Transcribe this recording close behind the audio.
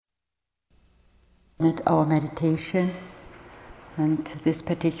at our meditation, and this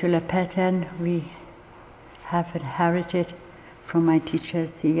particular pattern we have inherited from my teacher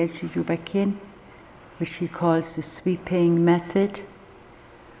C.H. Yubakin, which he calls the sweeping method,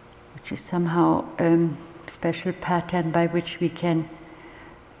 which is somehow a special pattern by which we can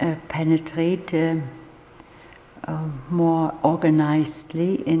penetrate more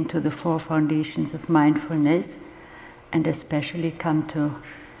organizedly into the four foundations of mindfulness, and especially come to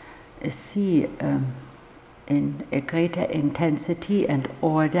see in a greater intensity and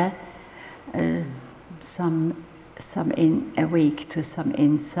order awake to some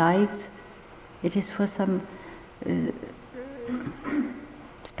insights. It is for some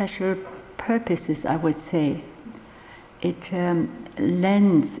special purposes, I would say. It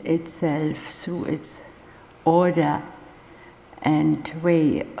lends itself through its order and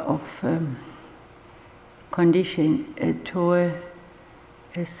way of condition to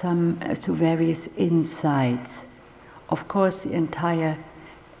various insights. Of course, the entire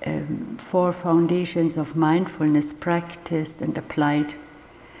four foundations of mindfulness, practiced and applied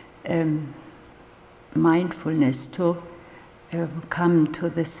mindfulness to come to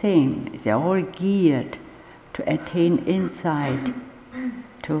the same. They're all geared to attain insight,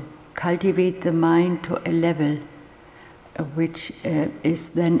 to cultivate the mind to a level which is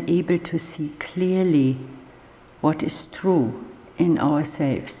then able to see clearly what is true in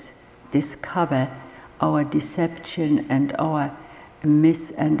ourselves, discover our deception and our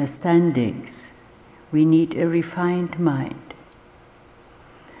misunderstandings. We need a refined mind.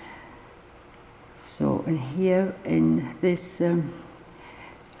 So here in this,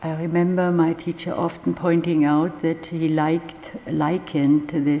 I remember my teacher often pointing out that he likened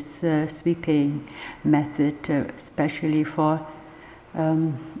this sweeping method, especially for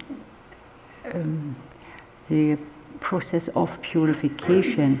the process of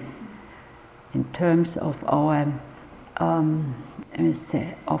purification in terms of our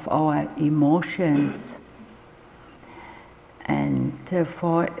emotions. And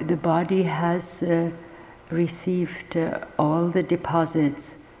for the body has received all the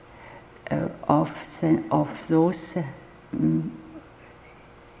deposits of those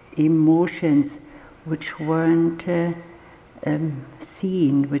emotions which weren't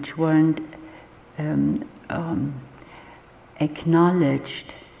seen, which weren't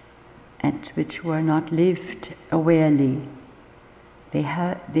acknowledged, and which were not lived awarely.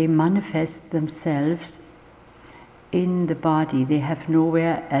 They manifest themselves in the body. They have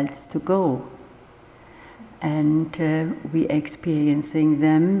nowhere else to go. And we experiencing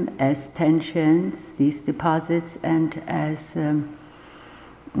them as tensions, these deposits, and as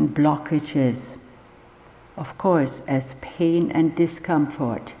blockages. Of course, as pain and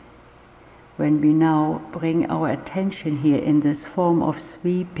discomfort. When we now bring our attention here in this form of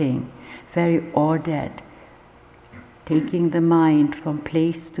sweeping, very ordered, taking the mind from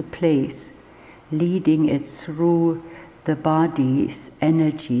place to place, leading it through the body's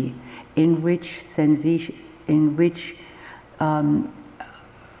energy, in which sensation, in which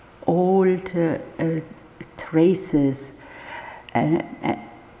old traces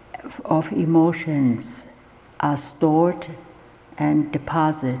of emotions are stored and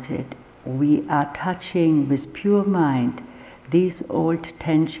deposited. We are touching with pure mind these old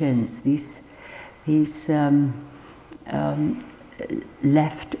tensions, these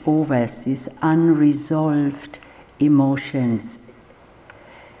leftovers, these unresolved emotions,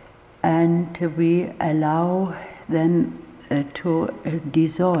 and we allow them to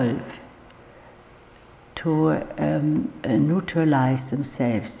dissolve, to neutralize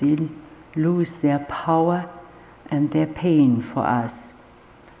themselves. They lose their power and their pain for us.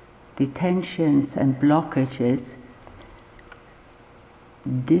 The tensions and blockages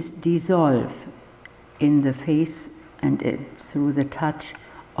dissolve in the face and through the touch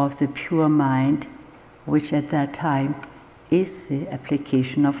of the pure mind, which at that time is the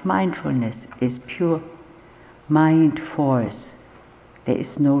application of mindfulness, is pure mind force. There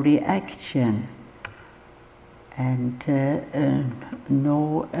is no reaction and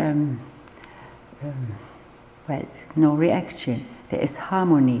no reaction. There is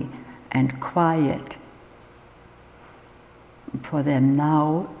harmony and quiet for them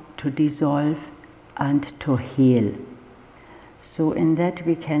now to dissolve and to heal. So in that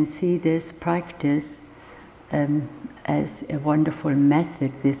we can see this practice as a wonderful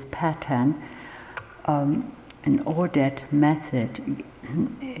method, this pattern, an ordered method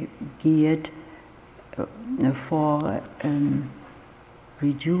geared for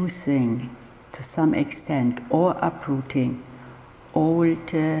reducing to some extent or uprooting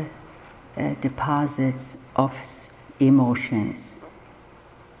old deposits of emotions.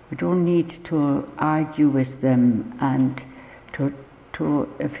 We don't need to argue with them and to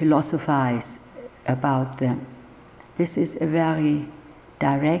philosophize about them. This is a very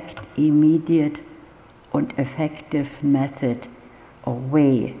direct, immediate and effective method or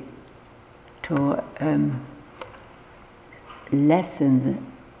way to lessen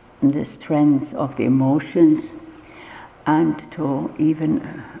the strength of the emotions and to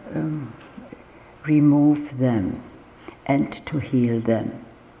even remove them and to heal them.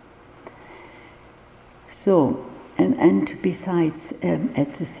 So, and besides,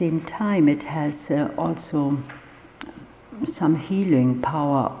 at the same time, it has also some healing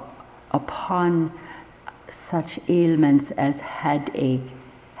power upon such ailments as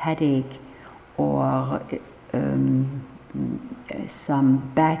headache, or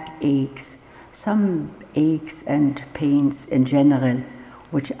some back aches, some aches and pains in general,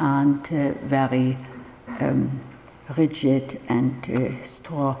 which aren't very rigid and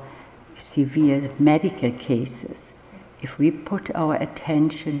severe medical cases. If we put our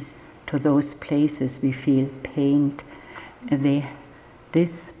attention to those places we feel pained,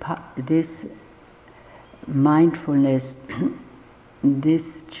 this mindfulness,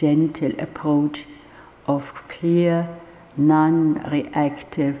 this gentle approach of clear,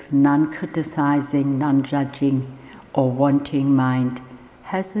 non-reactive, non-criticizing, non-judging or wanting mind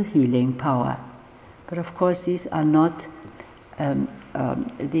has a healing power. But of course these are not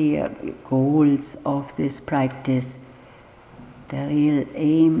the goals of this practice. The real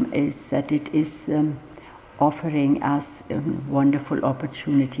aim is that it is offering us a wonderful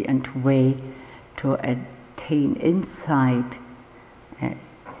opportunity and way to attain insight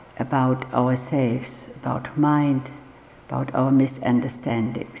about ourselves, about mind, about our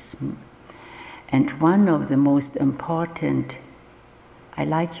misunderstandings. And one of the most important, I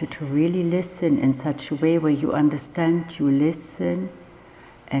like you to really listen in such a way where you understand, you listen,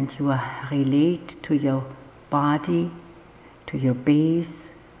 and you relate to your body, to your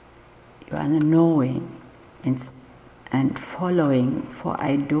base. You are knowing and following, for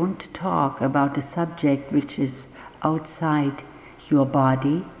I don't talk about a subject which is outside your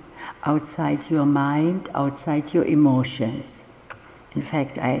body, outside your mind, outside your emotions. In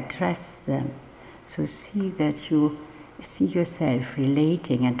fact, I address them. So see that you see yourself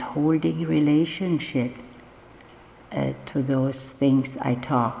relating and holding relationship to those things I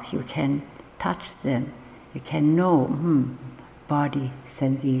talk. You can touch them. You can know body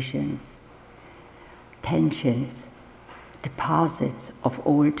sensations, tensions, deposits of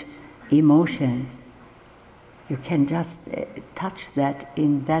old emotions. You can just touch that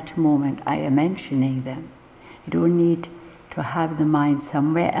in that moment I am mentioning them. You don't need to have the mind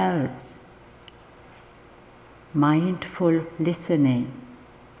somewhere else. Mindful listening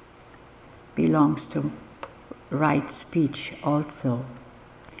belongs to right speech also.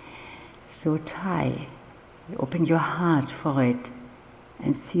 So try, open your heart for it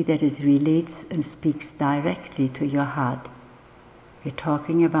and see that it relates and speaks directly to your heart. We're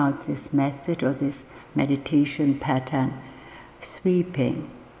talking about this method or this meditation pattern, sweeping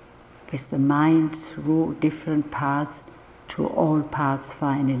with the mind through different parts to all parts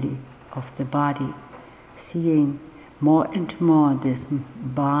finally of the body, seeing more and more this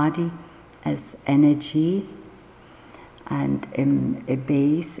body as energy and a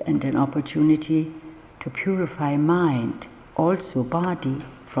base and an opportunity to purify mind, also body,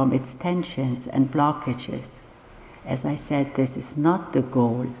 from its tensions and blockages. As I said, this is not the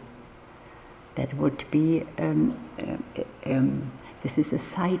goal. That would be, this is a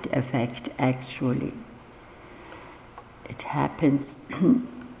side effect actually. It happens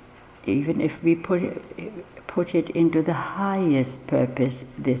even if we put it into the highest purpose,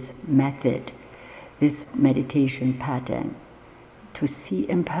 this method, this meditation pattern, to see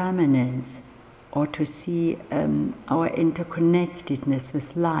impermanence or to see our interconnectedness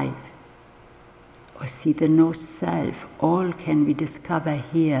with life, or see the no-self, all can we discover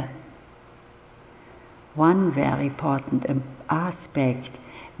here. One very important aspect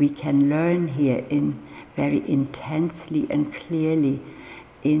we can learn here in very intensely and clearly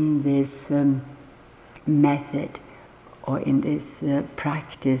in this method or in this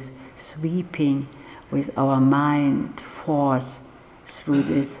practice, sweeping with our mind force through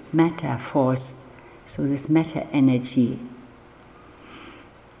this matter force, through this matter energy,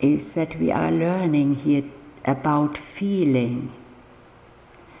 is that we are learning here about feeling.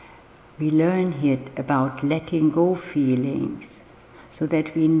 We learn here about letting go feelings so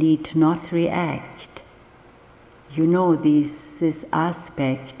that we need not react. You know, this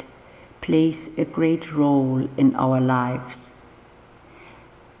aspect plays a great role in our lives.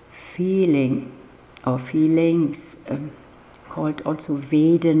 Feeling or feelings called also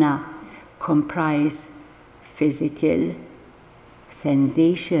Vedana, comprise physical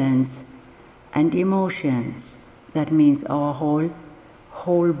sensations and emotions. That means our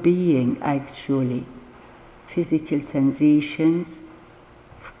whole being, actually. Physical sensations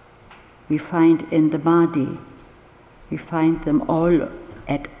we find in the body. We find them all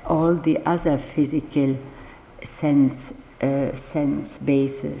at all the other physical sense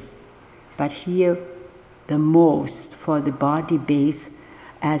bases. But here, the most for the body base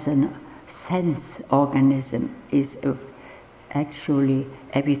as a sense organism is actually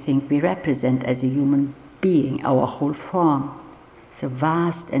everything we represent as a human being, our whole form. It's a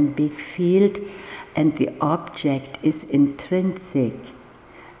vast and big field, and the object is intrinsic.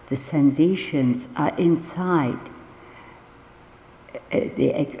 The sensations are inside.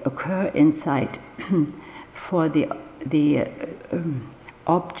 They occur inside. For the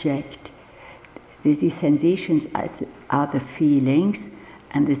object, these sensations are the feelings,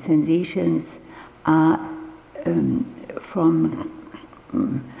 and the sensations are from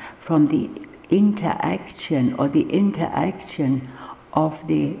the interaction of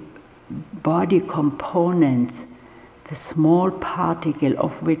the body components, the small particle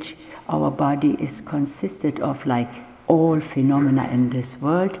of which our body is consisted of, like all phenomena in this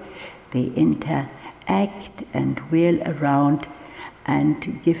world. They interact and whirl around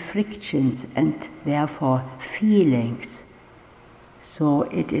and give frictions and therefore feelings. So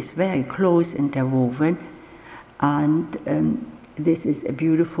it is very close interwoven, and this is a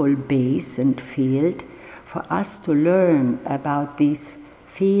beautiful base and field for us to learn about these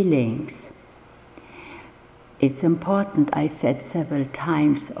feelings. It's important, I said several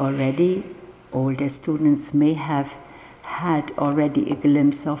times already, older students may have had already a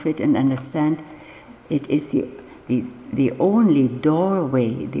glimpse of it and understand it is the only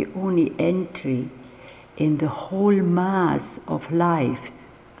doorway, the only entry in the whole mass of life,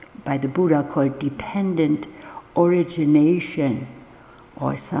 by the Buddha called dependent origination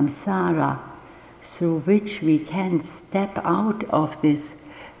or samsara, through which we can step out of this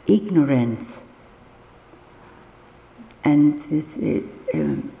ignorance. And this,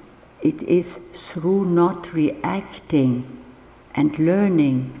 it is through not reacting and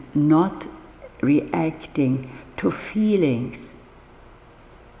learning not reacting to feelings.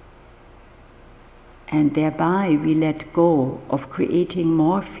 And thereby we let go of creating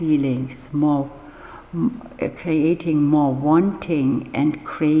more feelings, creating more wanting and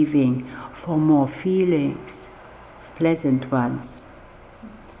craving for more feelings, pleasant ones.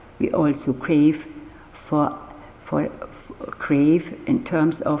 We also crave crave in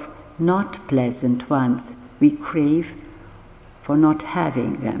terms of not pleasant ones. We crave for not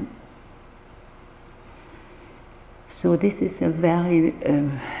having them. So this is a very,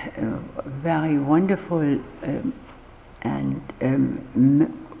 very wonderful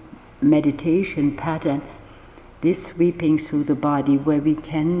meditation pattern, this sweeping through the body, where we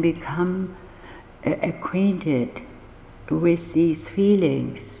can become acquainted with these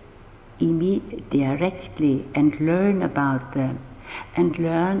feelings directly and learn about them, and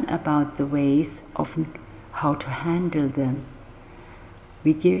learn about the ways of how to handle them.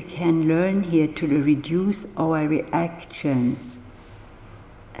 We can learn here to reduce our reactions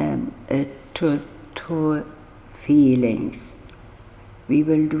to feelings. We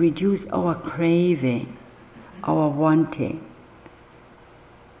will reduce our craving, our wanting.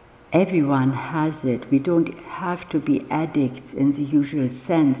 Everyone has it. We don't have to be addicts in the usual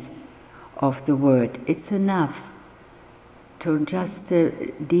sense of the word. It's enough to just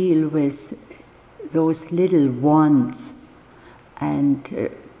deal with those little wants and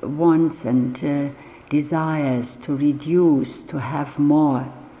desires, to reduce, to have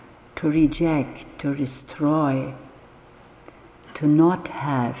more, to reject, to destroy, to not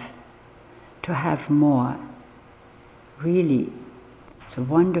have, to have more. Really, it's a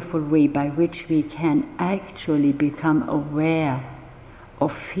wonderful way by which we can actually become aware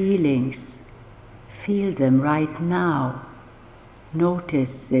of feelings. Feel them right now.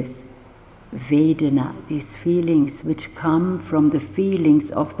 Notice this Vedana, these feelings which come from the feelings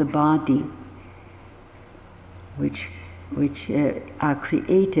of the body, which are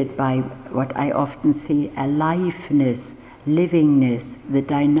created by what I often say, aliveness, livingness, the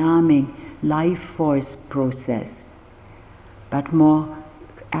dynamic life force process. But more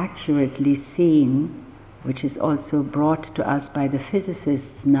accurately seen, which is also brought to us by the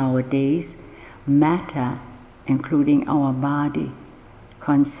physicists nowadays, matter, including our body,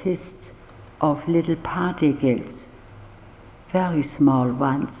 consists of little particles, very small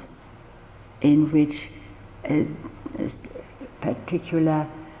ones, in which particular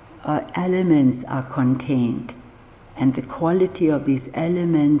elements are contained. And the quality of these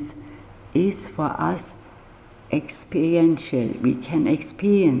elements is for us experiential. We can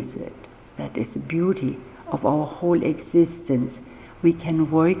experience it. That is the beauty of our whole existence. We can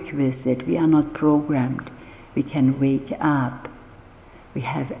work with it. We are not programmed. We can wake up. We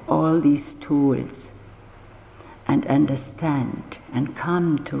have all these tools and understand and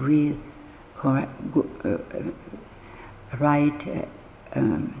come to real right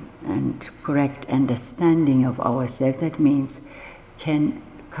and correct understanding of ourselves. That means can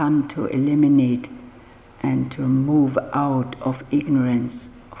come to eliminate and to move out of ignorance,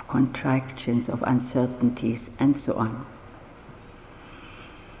 of contractions, of uncertainties, and so on.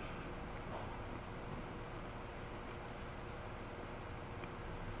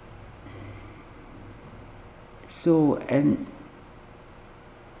 So,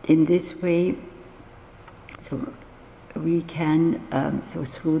 in this way, so we can, so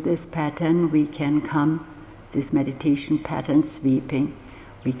through this pattern, we can come, this meditation pattern, sweeping,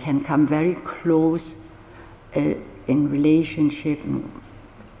 we can come very close in relationship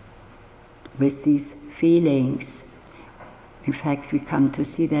with these feelings. In fact, we come to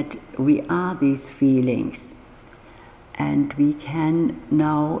see that we are these feelings, and we can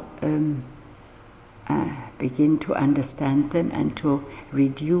now begin to understand them and to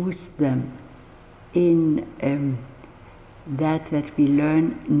reduce them in that we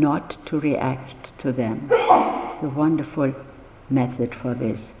learn not to react to them. It's a wonderful method for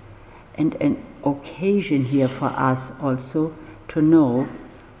this. And an occasion here for us also to know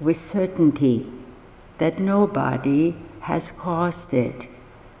with certainty that nobody has caused it,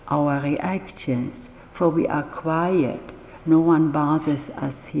 our reactions, for we are quiet. No one bothers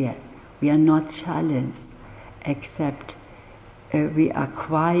us here. We are not challenged, except we are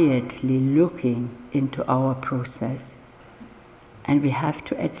quietly looking into our process. And we have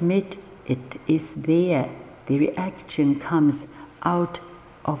to admit it is there. The reaction comes out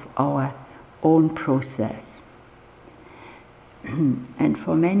of our own process. And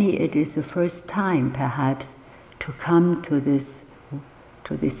for many it is the first time perhaps to come to this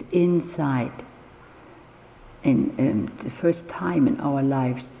insight, in the first time in our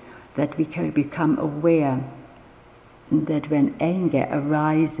lives that we can become aware that when anger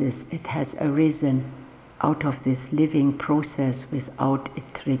arises, it has arisen out of this living process without a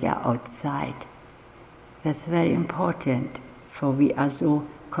trigger outside. That's very important, for we are so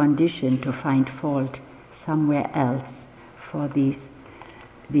conditioned to find fault somewhere else for these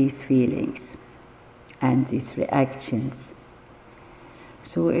feelings and these reactions.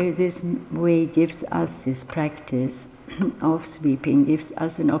 So this way gives us, this practice of sweeping gives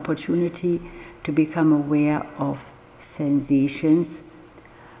us an opportunity to become aware of sensations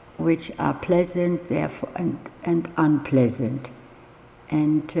which are pleasant, therefore, and unpleasant.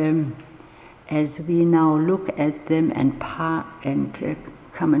 And as we now look at them and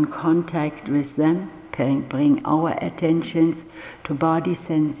come in contact with them, bring our attentions to body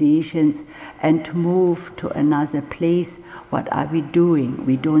sensations and to move to another place, what are we doing?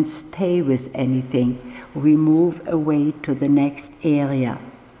 We don't stay with anything. We move away to the next area.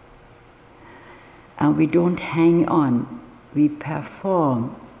 And we don't hang on. We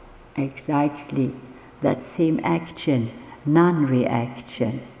perform exactly that same action,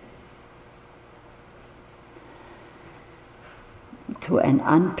 non-reaction, to an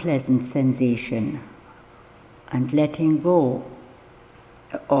unpleasant sensation, and letting go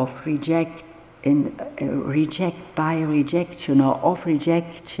of reject by rejection or of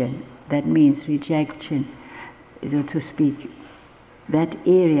rejection. That means rejection, so to speak, that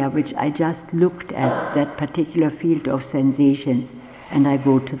area which I just looked at, that particular field of sensations, and I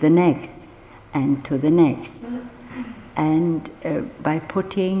go to the next and to the next. And by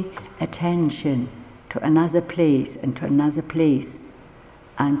putting attention to another place and to another place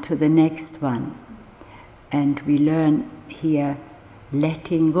and to the next one, and we learn here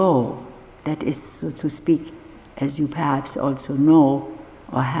letting go. That is, so to speak, as you perhaps also know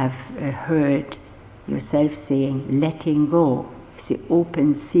or have heard yourself saying, letting go is the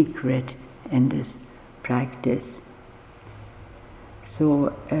open secret in this practice. So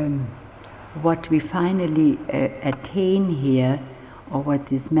what we finally attain here, or what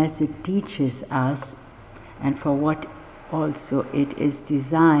this method teaches us, and for what also it is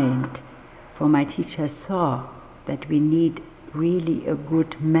designed, for my teacher saw that we need really a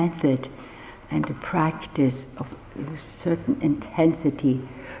good method and a practice of a certain intensity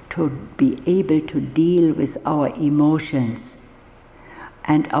to be able to deal with our emotions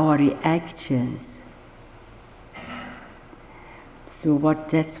and our reactions. So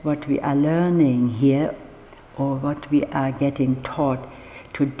that's what we are learning here, or what we are getting taught,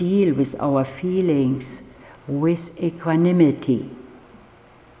 to deal with our feelings with equanimity.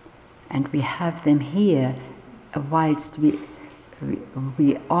 And we have them here whilst we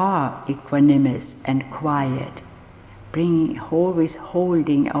are equanimous and quiet, always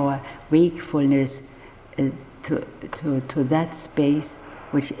holding our wakefulness to that space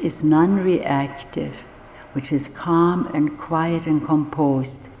which is non-reactive, which is calm and quiet and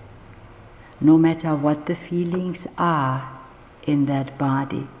composed, no matter what the feelings are in that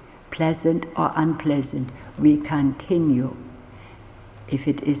body, pleasant or unpleasant, we continue. If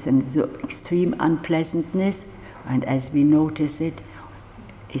it is an extreme unpleasantness, and as we notice it,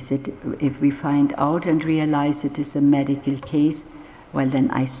 if we find out and realize it is a medical case, well then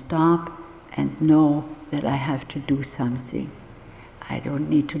I stop and know that I have to do something. I don't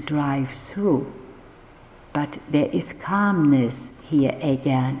need to drive through. But there is calmness here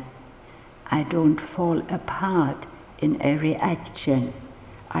again. I don't fall apart in a reaction.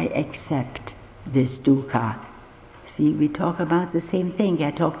 I accept this dukkha. See, we talk about the same thing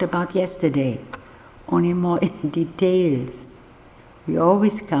I talked about yesterday, only more in details. We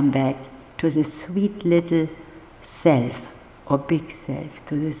always come back to the sweet little self, or big self,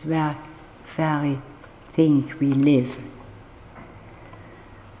 to this very, very thing we live.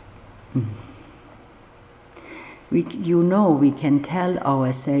 We can tell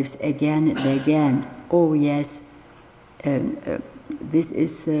ourselves again and again, oh yes, this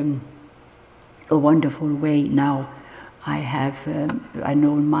is a wonderful way now. I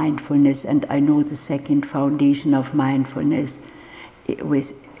know mindfulness, and I know the second foundation of mindfulness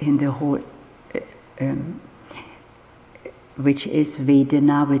in the whole, which is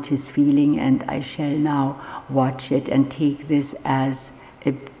Vedana, which is feeling, and I shall now watch it and take this as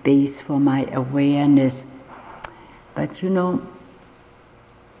a base for my awareness. But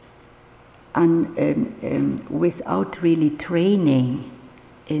without really training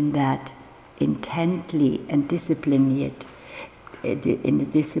in that intently and in a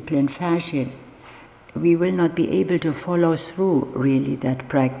disciplined fashion, we will not be able to follow through really that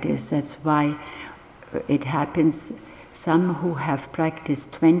practice. That's why it happens, some who have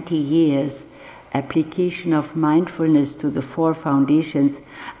practiced 20 years application of mindfulness to the four foundations,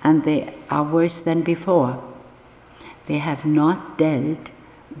 and they are worse than before. They have not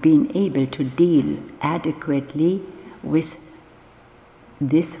been able to deal adequately with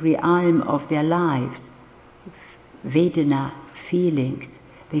this realm of their lives, Vedana, feelings.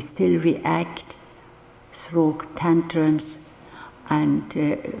 They still react, throw tantrums, and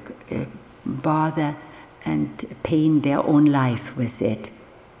bother and pain their own life with it.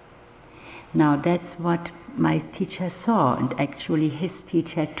 Now that's what my teacher saw, and actually his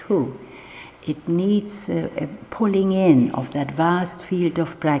teacher too. It needs a pulling in of that vast field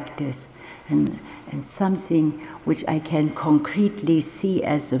of practice, and something which I can concretely see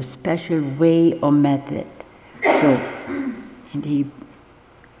as a special way or method. And he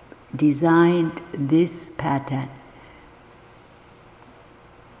designed this pattern,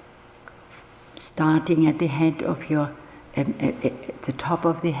 starting at the head of at the top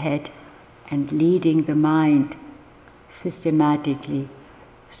of the head, and leading the mind systematically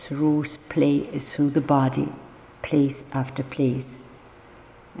through the body, place after place.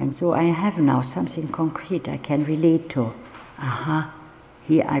 And so I have now something concrete I can relate to.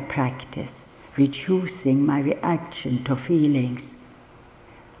 Here I practice, reducing my reaction to feelings,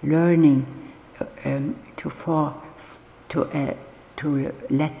 learning to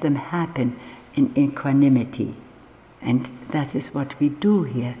let them happen in equanimity. And that is what we do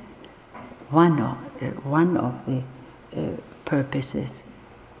here. One of the purposes,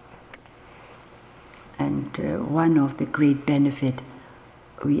 and one of the great benefit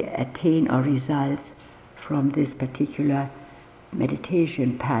we attain or results from this particular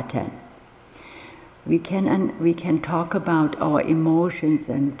meditation pattern. We can talk about our emotions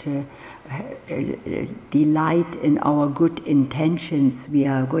and delight in our good intentions. We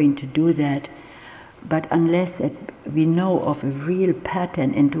are going to do that, but unless we know of a real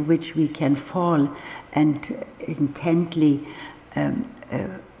pattern into which we can fall and intently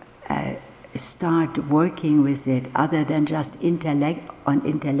start working with it, other than just on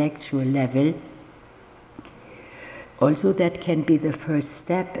intellectual level, also that can be the first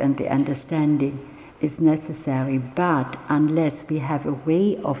step, and the understanding is necessary. But unless we have a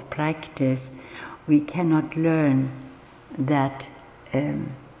way of practice, we cannot learn that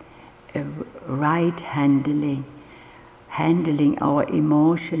right handling our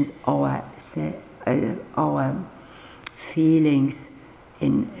emotions, our feelings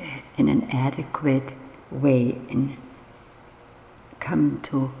in an adequate way, and come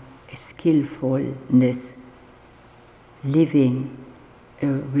to a skillfulness living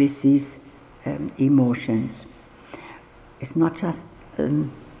with these emotions. It's not just the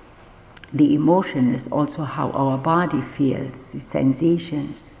emotion, it's also how our body feels, the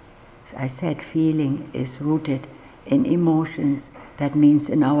sensations. As I said, feeling is rooted in emotions. That means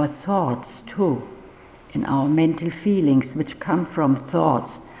in our thoughts too, in our mental feelings, which come from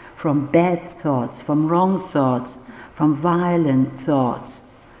thoughts, from bad thoughts, from wrong thoughts, from violent thoughts,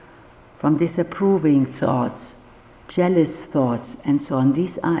 from disapproving thoughts, jealous thoughts, and so on.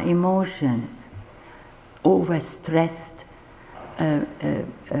 These are emotions, overstressed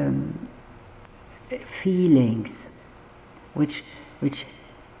feelings, which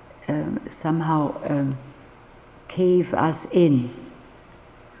somehow cave us in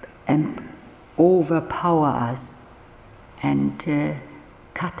and overpower us and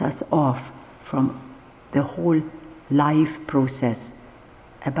cut us off from the whole life process,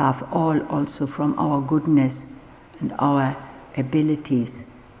 above all also from our goodness and our abilities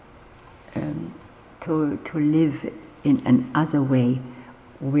to live in another way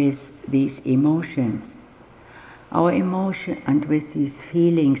with these emotions. Our emotion and with these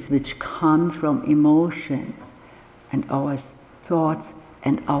feelings which come from emotions and our thoughts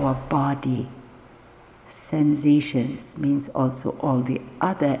and our body. Sensations means also all the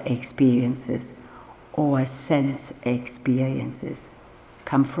other experiences or sense experiences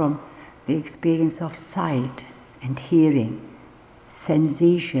come from the experience of sight and hearing.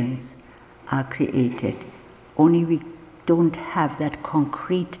 Sensations are created. Only we don't have that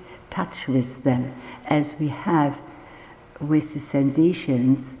concrete touch with them as we have with the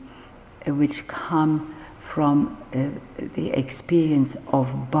sensations which come from the experience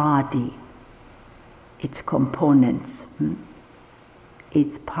of body, its components,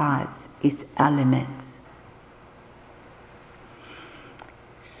 its parts, its elements.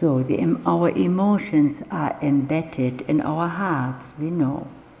 So our emotions are embedded in our hearts. We know,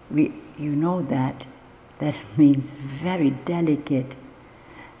 you know that. That means very delicately.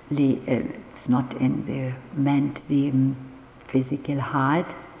 It's not in the physical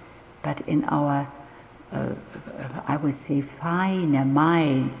heart, but in our, I would say, finer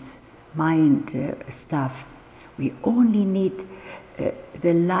mind stuff. We only need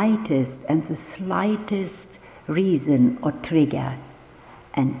the lightest and the slightest reason or trigger,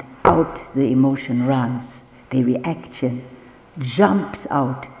 and out the emotion runs. The reaction jumps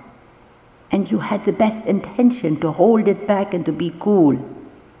out. And you had the best intention to hold it back and to be cool.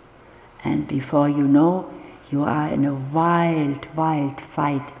 And before you know, you are in a wild, wild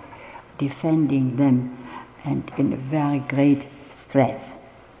fight, defending them, and in a very great stress.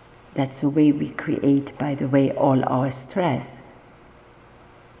 That's the way we create, by the way, all our stress.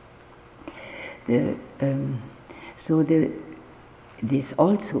 This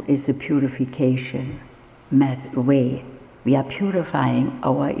also is a purification way. We are purifying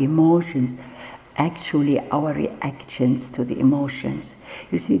our emotions, actually our reactions to the emotions.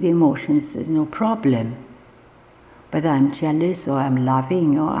 You see, the emotions is no problem. But I'm jealous or I'm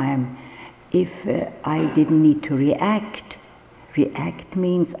loving or if I didn't need to react. React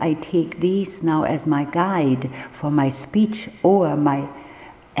means I take these now as my guide for my speech or my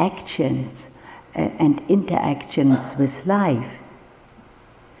actions and interactions with life.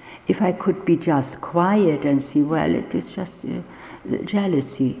 If I could be just quiet and see, well, it is just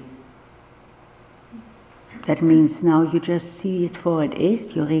jealousy. That means now you just see it for it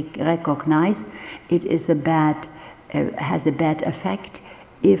is, you recognize it is has a bad effect.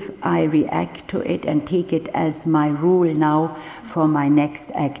 If I react to it and take it as my rule now for my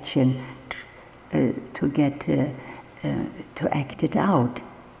next action to act it out.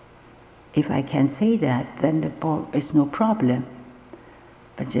 If I can say that, then there is no problem.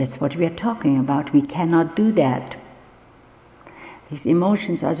 But that's what we are talking about. We cannot do that. These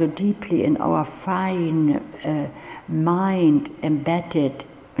emotions are so deeply in our fine mind, embedded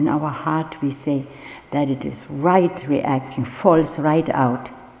in our heart, we say, that it is right reacting, falls right out.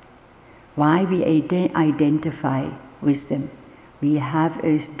 Why we identify with them? We have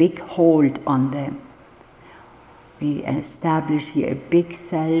a big hold on them. We establish here a big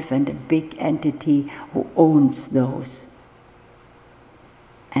self and a big entity who owns those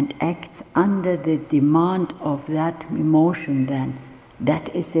and acts under the demand of that emotion then.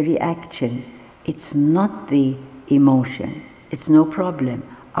 That is the reaction. It's not the emotion. It's no problem.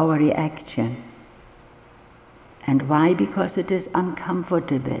 Our reaction. And why? Because it is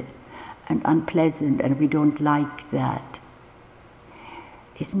uncomfortable and unpleasant and we don't like that.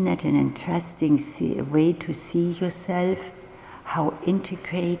 Isn't that an interesting way to see yourself? How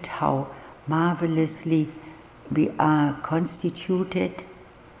intricate, how marvelously we are constituted,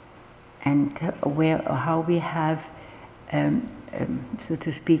 and how we have, so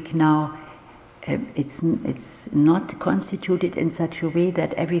to speak now, It's not constituted in such a way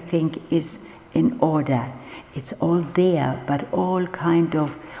that everything is in order. It's all there, but all kind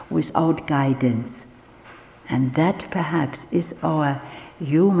of without guidance. And that perhaps is our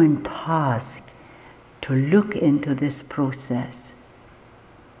human task, to look into this process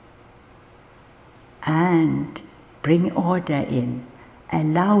and bring order in,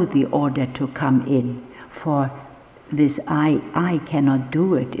 allow the order to come in. For this I cannot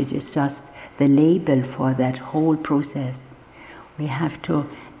do it. It is just the label for that whole process. We have to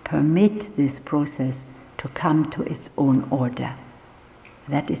permit this process to come to its own order.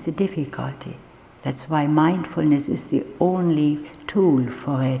 That is the difficulty. That's why mindfulness is the only tool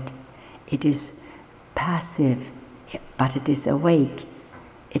for it. It is passive, but it is awake.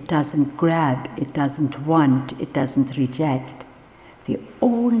 It doesn't grab, it doesn't want, it doesn't reject. The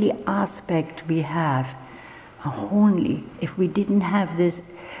only aspect we have, only if we didn't have this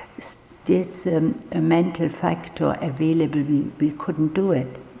mental factor available, we couldn't do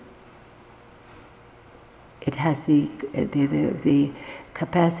it. It has the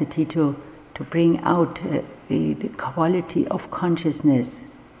capacity to bring out the quality of consciousness,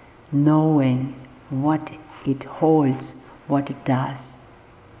 knowing what it holds, what it does.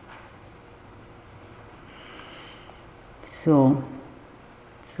 So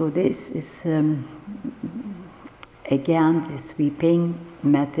this is again the sweeping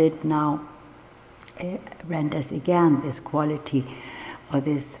method now renders again this quality or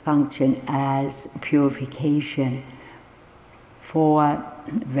this function as purification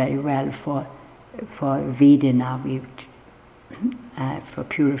very well for Vedana, for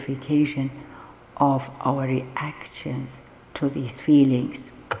purification of our reactions to these feelings,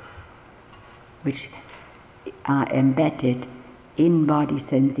 which are embedded in body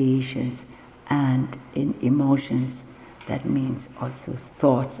sensations and in emotions. That means also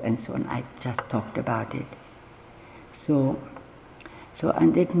thoughts and so on. I just talked about it. So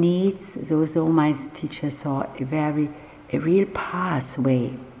and it needs, so my teacher saw a real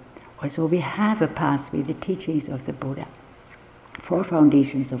pathway. Also we have a pathway, the teachings of the Buddha, 4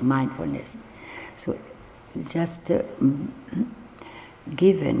 foundations of mindfulness. So just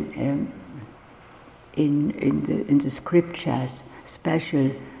given in the scriptures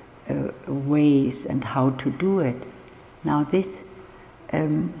special ways and how to do it. Now this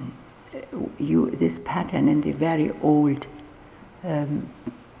this pattern in the very old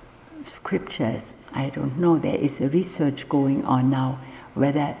scriptures, I don't know, there is a research going on now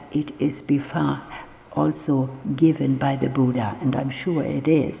whether it is before also given by the Buddha, and I'm sure it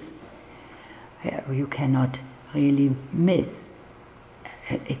is. You cannot really miss.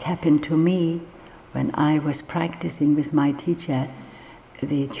 It happened to me when I was practicing with my teacher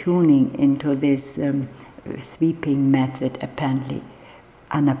the tuning into this sweeping method, apparently,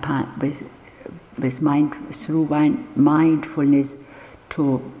 through mindfulness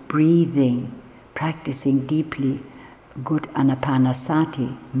to breathing, practicing deeply good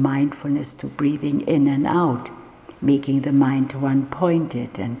anapanasati, mindfulness to breathing in and out, making the mind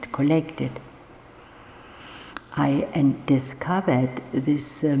one-pointed and collected. I discovered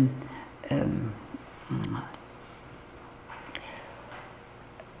this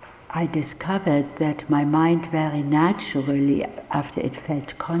I discovered that my mind very naturally, after it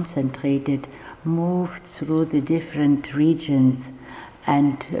felt concentrated, moved through the different regions,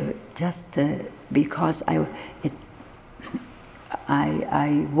 and just because I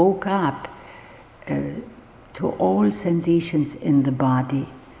woke up to all sensations in the body.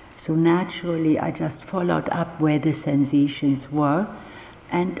 So naturally I just followed up where the sensations were,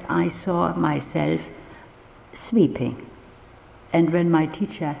 and I saw myself sweeping. And when my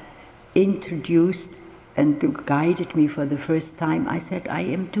teacher introduced and guided me for the first time, I said, I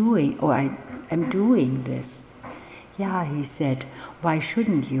am doing this. Yeah, he said, why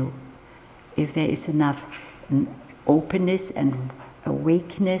shouldn't you? If there is enough openness and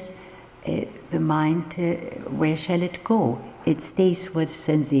awakeness, the mind, where shall it go? It stays where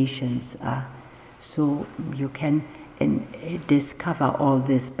sensations are. So you can discover all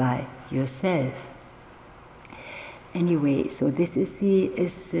this by yourself. Anyway, so this is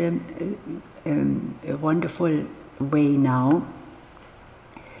a wonderful way now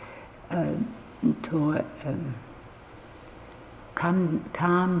to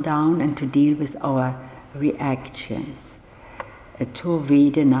calm down and to deal with our reactions to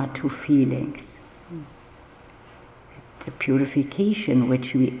Vedana, to feelings. The purification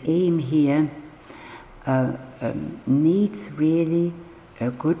which we aim here needs really a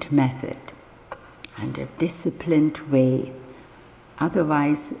good method and a disciplined way.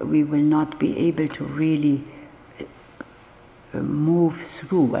 Otherwise we will not be able to really move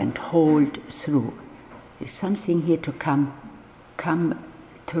through and hold through. There's something here to come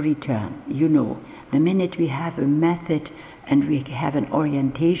to return. You know, the minute we have a method and we have an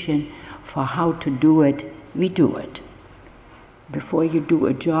orientation for how to do it, we do it. Before you do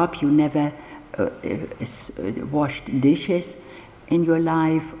a job, you never washed dishes in your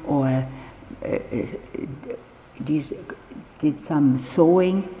life, or did some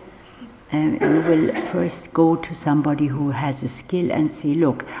sewing, and you will first go to somebody who has a skill and say,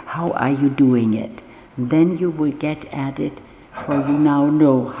 look, how are you doing it? Then you will get at it, for you now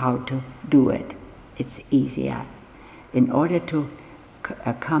know how to do it. It's easier in order to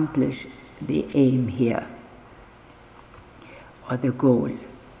accomplish the aim here, or the goal.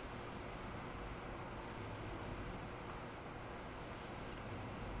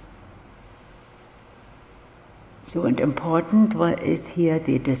 So, and important is here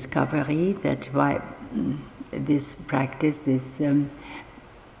the discovery that why this practice, this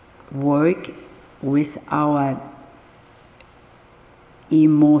work with our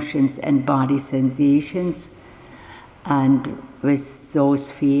emotions and body sensations and with those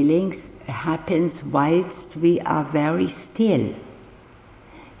feelings happens whilst we are very still.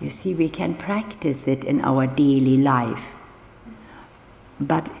 You see, we can practice it in our daily life,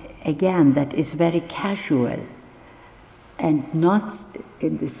 but again, that is very casual and not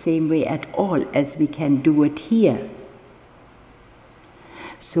in the same way at all as we can do it here.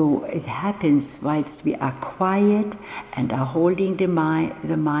 So it happens whilst we are quiet and are holding the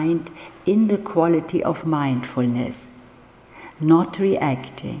mind in the quality of mindfulness, not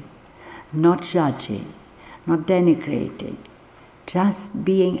reacting, not judging, not denigrating, just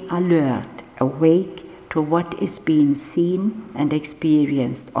being alert, awake to what is being seen and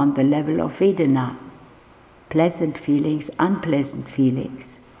experienced on the level of Vedana. Pleasant feelings, unpleasant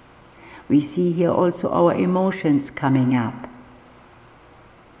feelings. We see here also our emotions coming up.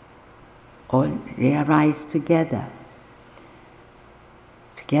 All they arise together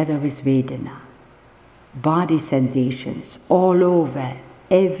with Vedana. Body sensations all over,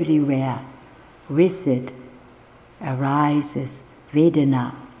 everywhere. With it arises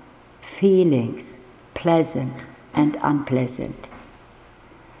Vedana, feelings, pleasant and unpleasant.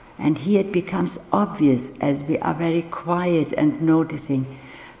 And here it becomes obvious as we are very quiet and noticing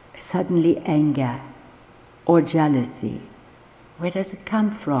suddenly anger or jealousy. Where does it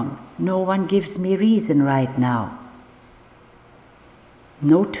come from? No one gives me reason right now.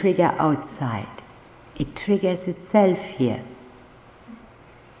 No trigger outside. It triggers itself here.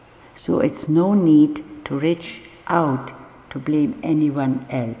 So it's no need to reach out to blame anyone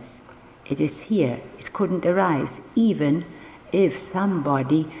else. It is here. It couldn't arise even if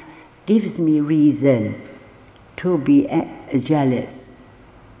somebody gives me reason to be jealous.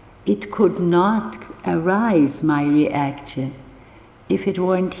 It could not arise, my reaction, if it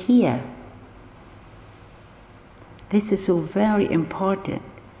weren't here. This is so very important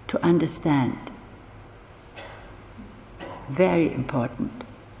to understand. Very important.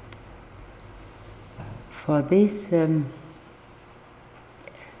 For this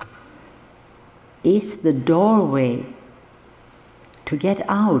is the doorway to get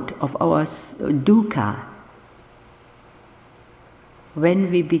out of our dukkha. When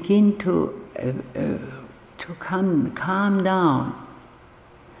we begin to calm down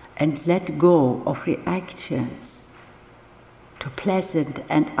and let go of reactions to pleasant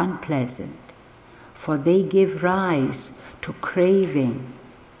and unpleasant, for they give rise to craving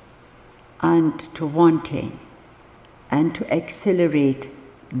and to wanting, and to accelerate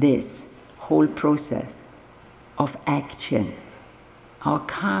this whole process of action. Our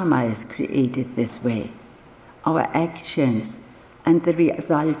karma is created this way. Our actions and the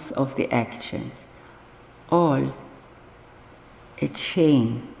results of the actions, all a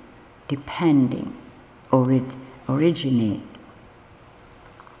chain depending or it originate.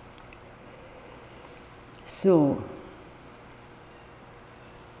 So,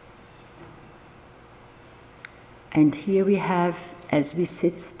 and here we have, as we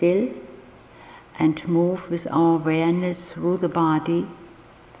sit still and move with our awareness through the body,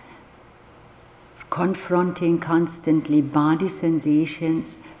 confronting constantly body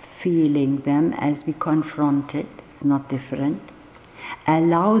sensations, feeling them as we confront it, it's not different.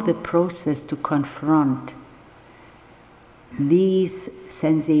 Allow the process to confront these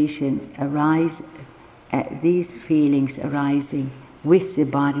sensations arise, these feelings arising with the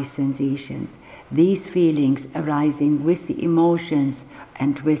body sensations, these feelings arising with the emotions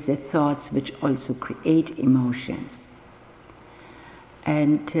and with the thoughts which also create emotions.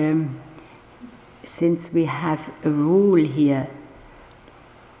 And since we have a rule here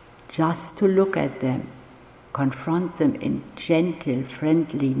just to look at them confront them in gentle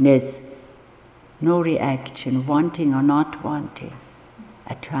friendliness, no reaction, wanting or not wanting,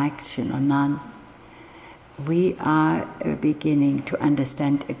 attraction or none, we are beginning to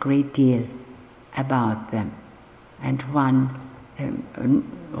understand a great deal about them. And one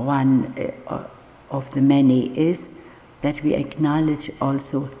of the many is that we acknowledge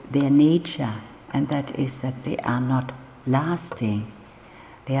also their nature, and that is that they are not lasting.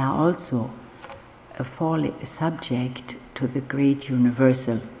 They are also subject to the great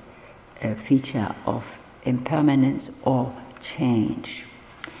universal feature of impermanence or change.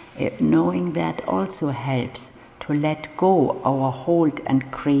 Knowing that also helps to let go our hold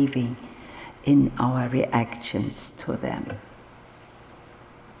and craving in our reactions to them.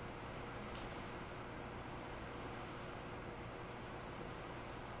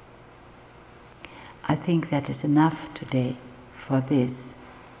 I think that is enough today for this,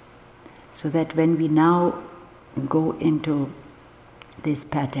 so that when we now go into this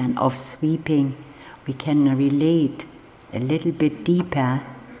pattern of sweeping, we can relate a little bit deeper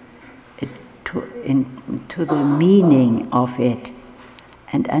to the meaning of it,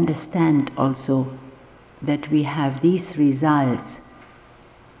 and understand also that we have these results,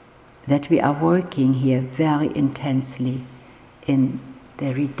 that we are working here very intensely in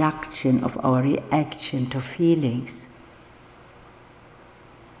the reduction of our reaction to feelings,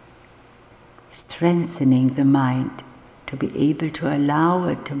 strengthening the mind to be able to allow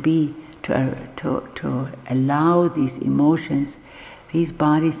it to be, to allow these emotions, these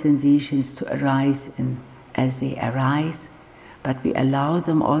body sensations to arise as they arise, but we allow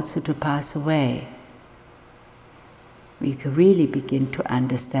them also to pass away. We can really begin to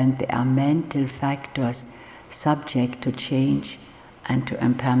understand they are mental factors subject to change and to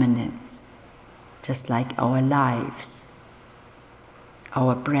impermanence, just like our lives,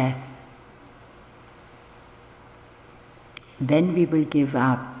 our breath. Then we will give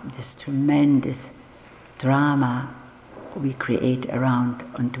up this tremendous drama we create around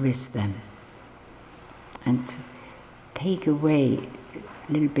and with them, and take away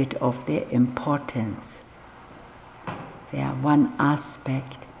a little bit of their importance. They are one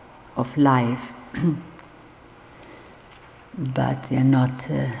aspect of life, but they are not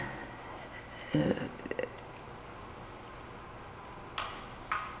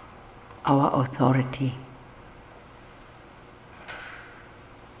our authority.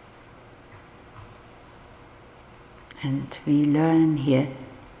 And we learn here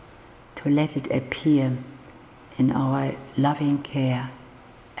to let it appear in our loving care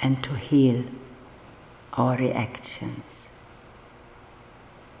and to heal our reactions.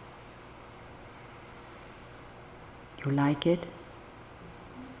 You like it?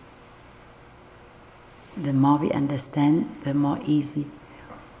 The more we understand, the more easily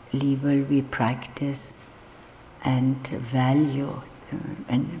will we practice and value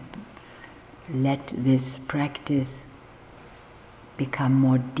and let this practice become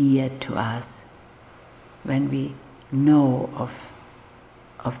more dear to us when we know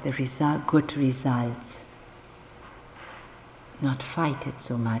of the good results. Not fight it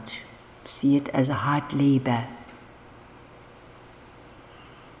so much. See it as a hard labor.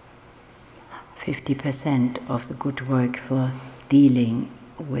 50% of the good work for dealing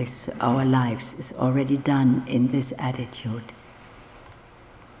with our lives is already done in this attitude.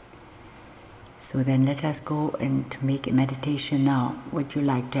 So then let us go and make a meditation now. Would you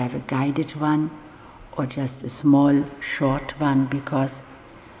like to have a guided one or just a small, short one, because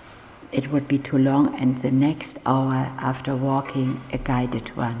it would be too long, and the next hour after walking, a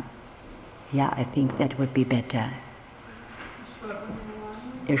guided one? Yeah, I think that would be better.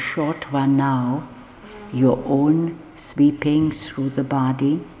 A short one now, your own sweeping through the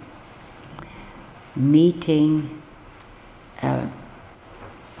body, meeting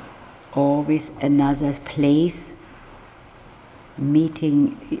always another place,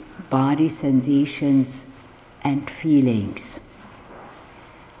 meeting body sensations and feelings.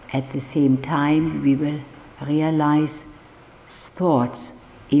 At the same time, we will realize thoughts,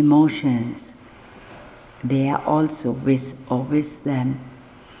 emotions. They are also with them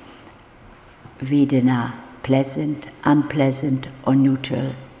Vedana, pleasant, unpleasant, or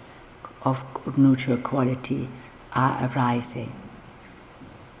neutral, of neutral qualities are arising.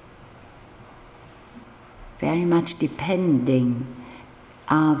 Very much depending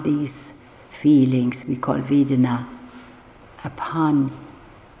are these feelings we call Vedana upon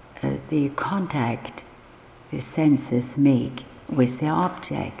the contact the senses make with their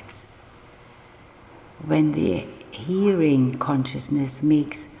objects. When the hearing consciousness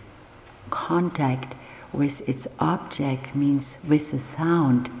makes contact with its object, means with the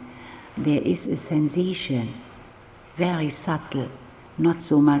sound, there is a sensation, very subtle, not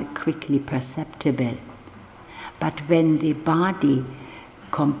so much quickly perceptible. But when the body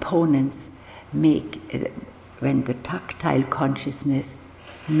components when the tactile consciousness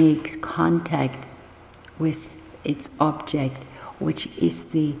makes contact with its object, which is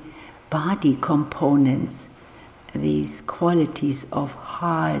the body components, these qualities of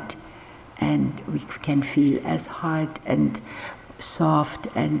hard, and we can feel as hard and soft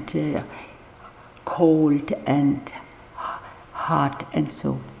and cold and hot and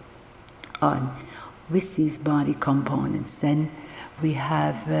so on. With these body components, then we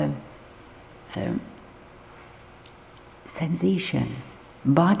have sensation,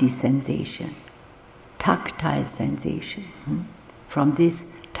 body sensation, tactile sensation. From this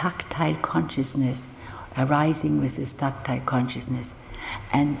tactile consciousness, arising with this tactile consciousness,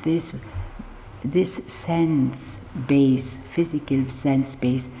 and this sense base, physical sense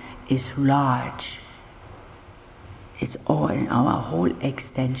base, is large. It's all in our whole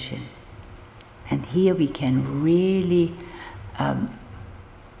extension. And here we can really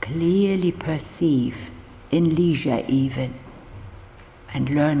clearly perceive, in leisure even, and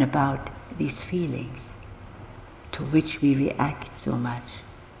learn about these feelings to which we react so much,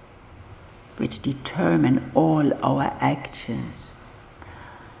 which determine all our actions,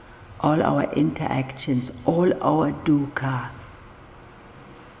 all our interactions, all our dukkha.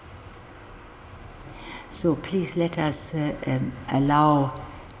 So please let us allow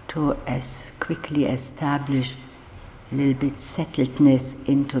to as quickly establish a little bit settledness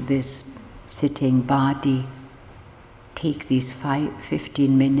into this sitting body. Take these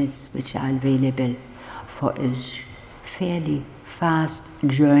 15 minutes which are available for a fairly fast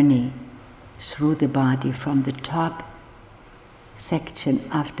journey through the body from the top, section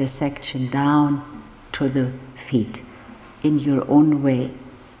after section, down to the feet, in your own way.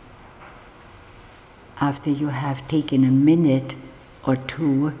 After you have taken a minute or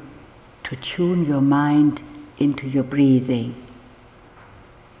two to tune your mind into your breathing.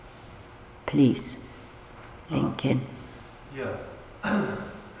 Please, Lincoln. Yeah.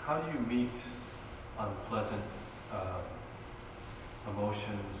 How do you meet unpleasant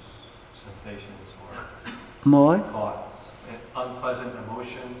emotions, sensations, or more thoughts? Unpleasant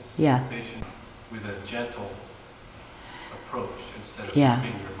emotions, yeah. sensations, with a gentle approach instead of yeah.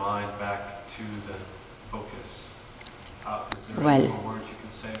 moving your mind back to the focus? Is there well, any more words you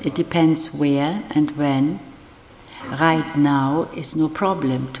can say about it depends where and when. Right now is no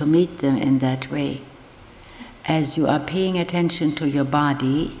problem to meet them in that way. As you are paying attention to your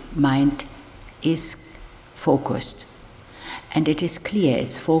body, mind is focused. And it is clear,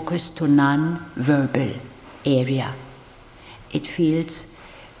 it's focused to non-verbal area. It feels,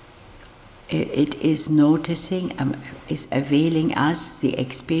 it is noticing, is availing us the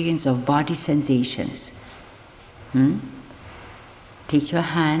experience of body sensations. Take your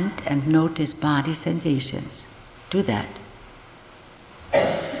hand and notice body sensations. Do that.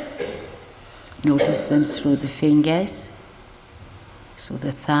 Notice them through the fingers, through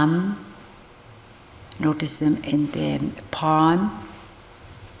the thumb. Notice them in the palm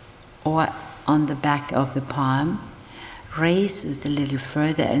or on the back of the palm. Raise it a little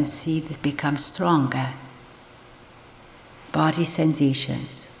further and see it become stronger. Body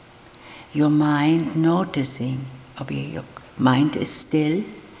sensations. Your mind noticing, your mind is still,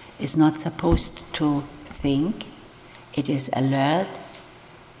 is not supposed to think. It is alert,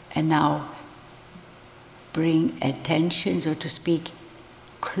 and now bring attention, so to speak,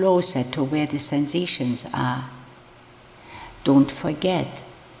 closer to where the sensations are. Don't forget,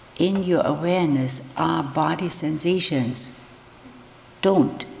 in your awareness are body sensations.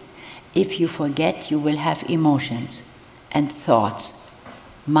 Don't. If you forget, you will have emotions and thoughts.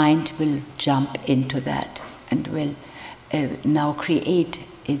 Mind will jump into that and will now create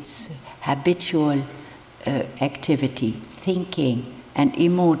its habitual activity, thinking and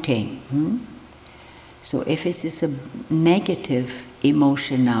emoting. So if it is a negative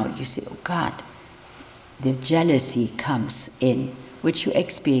emotion now, you say, oh God, the jealousy comes in, which you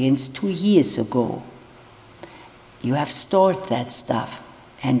experienced 2 years ago. You have stored that stuff,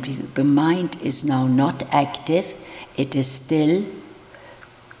 and the mind is now not active, it is still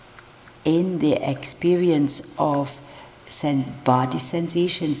in the experience of body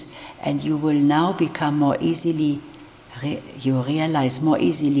sensations, and you will now become more easily, you realize more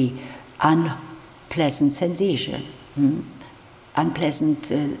easily unpleasant sensation, unpleasant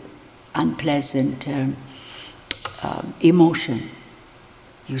emotion.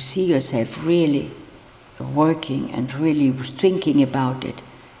 You see yourself really working and really thinking about it.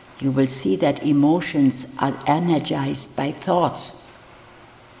 You will see that emotions are energized by thoughts.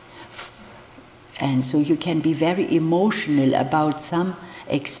 And so you can be very emotional about some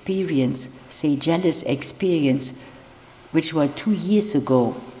experience, say jealous experience, which was 2 years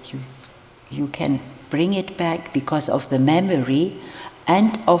ago. You can bring it back because of the memory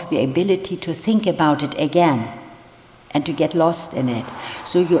and of the ability to think about it again and to get lost in it.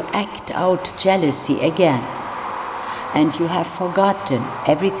 So you act out jealousy again, and you have forgotten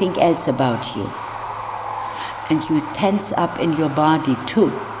everything else about you. And you tense up in your body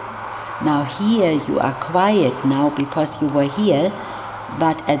too. Now here you are quiet now because you were here,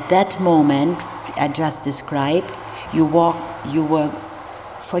 but at that moment I just described, you were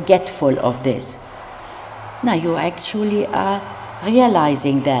forgetful of this. Now you actually are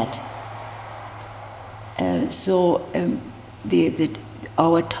realizing that.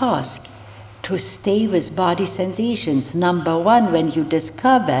 Our task to stay with body sensations. Number one, when you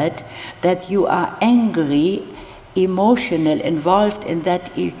discovered that you are angry, emotional, involved in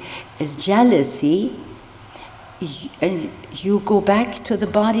that is jealousy, you go back to the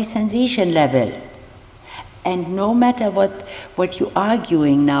body sensation level. And no matter what you're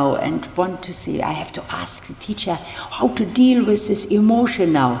arguing now and want to say, I have to ask the teacher how to deal with this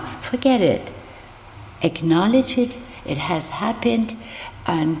emotion now, forget it. Acknowledge it, it has happened,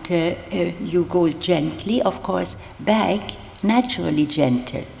 and you go gently, of course, back, naturally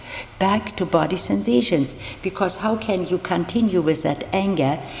gentle, back to body sensations. Because how can you continue with that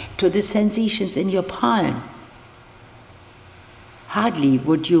anger to the sensations in your palm? Hardly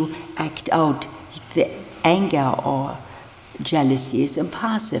would you act out the anger or jealousy. Is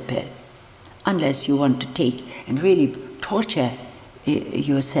impossible unless you want to take and really torture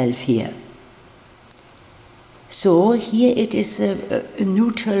yourself here. So here it is a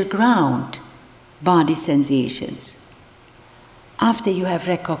neutral ground, body sensations. After you have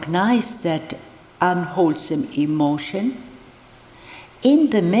recognized that unwholesome emotion, in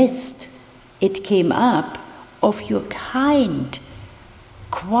the midst it came up of your kind,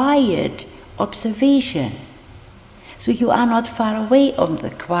 quiet observation. So you are not far away from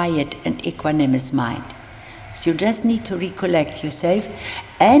the quiet and equanimous mind. You just need to recollect yourself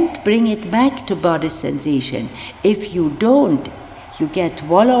and bring it back to body sensation. If you don't, you get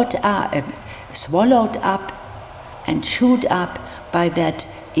swallowed up and chewed up by that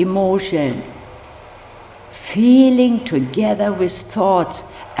emotion, feeling together with thoughts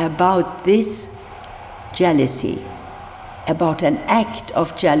about this jealousy, about an act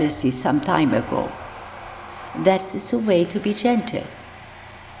of jealousy some time ago. That is a way to be gentle.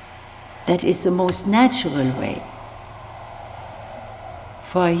 That is the most natural way.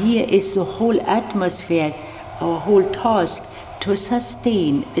 For here is the whole atmosphere, our whole task, to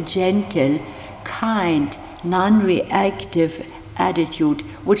sustain a gentle, kind, non-reactive attitude,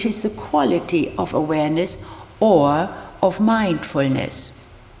 which is the quality of awareness or of mindfulness.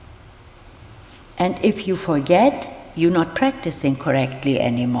 And if you forget, you're not practicing correctly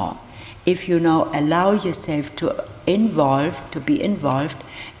anymore. If you now allow yourself to be involved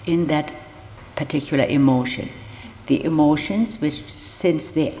in that particular emotion. The emotions, which since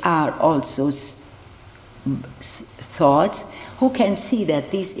they are also thoughts, who can see that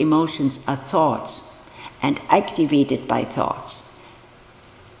these emotions are thoughts and activated by thoughts,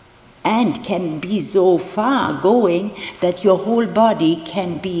 and can be so far going that your whole body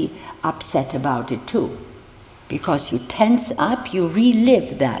can be upset about it too. Because you tense up, you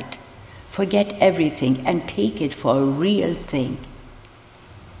relive that, forget everything and take it for a real thing.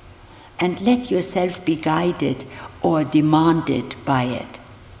 And let yourself be guided or demanded by it.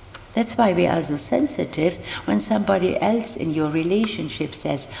 That's why we are so sensitive when somebody else in your relationship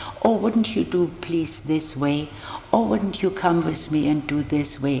says, oh, wouldn't you do please this way? Oh, wouldn't you come with me and do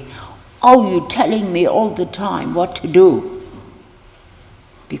this way? Oh, you're telling me all the time what to do.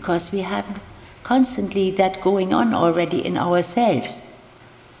 Because we have constantly that going on already in ourselves.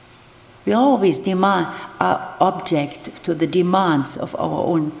 We always are object to the demands of our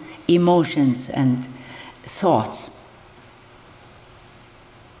own emotions and thoughts.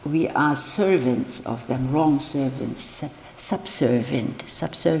 We are servants of them, wrong servants,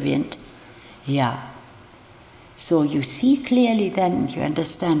 subservient, yeah. So you see clearly then, you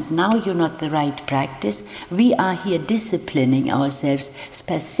understand, now you're not the right practice. We are here disciplining ourselves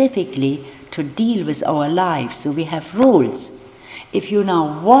specifically to deal with our lives, so we have rules. If you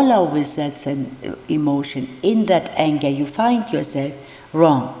now wallow with that emotion, in that anger, you find yourself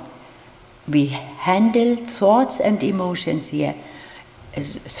wrong. We handle thoughts and emotions here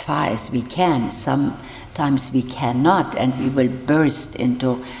as far as we can. Sometimes we cannot, and we will burst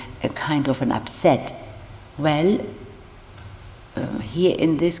into a kind of an upset. Well, here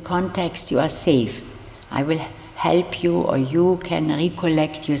in this context you are safe. I will help you, or you can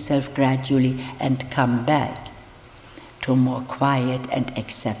recollect yourself gradually and come back to more quiet and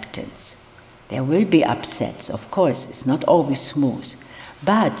acceptance. There will be upsets, of course, it's not always smooth,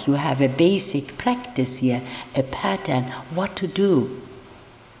 but you have a basic practice here, a pattern, what to do.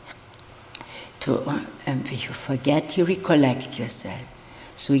 If you forget, you recollect yourself.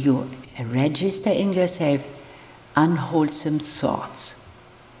 So you register in yourself unwholesome thoughts,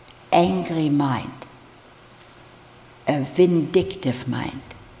 angry mind, a vindictive mind.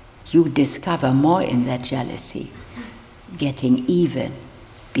 You discover more in that jealousy, getting even,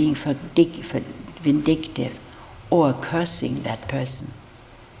 being vindictive, or cursing that person.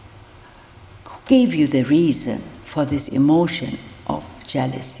 Who gave you the reason for this emotion of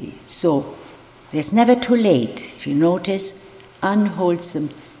jealousy? So it's never too late. If you notice, unwholesome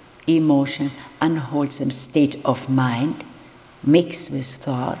emotion, unwholesome state of mind, mixed with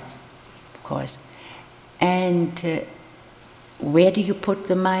thoughts, of course. And where do you put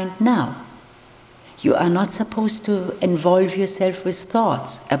the mind now? You are not supposed to involve yourself with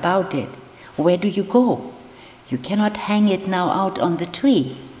thoughts about it. Where do you go? You cannot hang it now out on the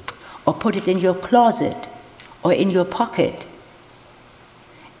tree, or put it in your closet, or in your pocket.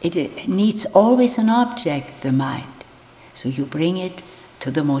 It needs always an object, the mind. So you bring it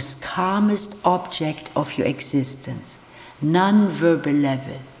to the most calmest object of your existence, non-verbal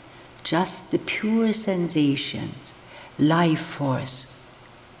level, just the pure sensations, life force.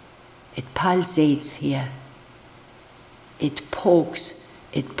 It pulsates here, it pokes,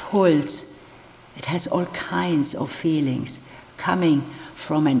 it pulls, it has all kinds of feelings coming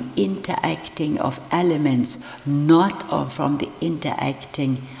from an interacting of elements, not from the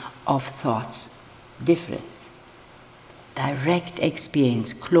interacting of thoughts. Different. Direct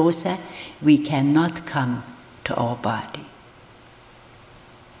experience. Closer, we cannot come to our body.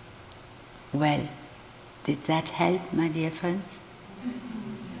 Well, did that help, my dear friends?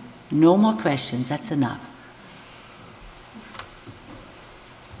 No more questions, that's enough.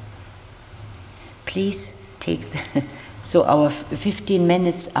 Please take the... So our 15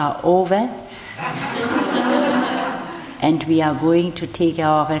 minutes are over, and we are going to take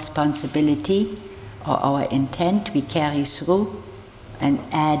our responsibility or our intent, we carry through and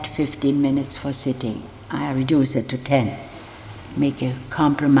add 15 minutes for sitting. I reduce it to 10, make a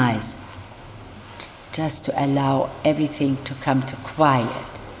compromise, just to allow everything to come to quiet.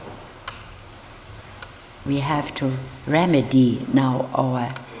 We have to remedy now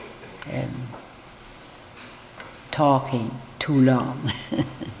our talking too long,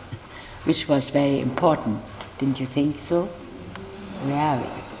 which was very important. Didn't you think so? Where are we?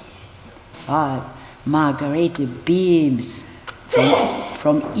 Ah, Margarete beams.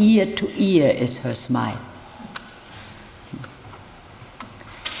 From ear to ear is her smile.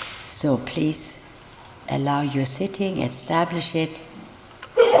 So please allow your sitting, establish it.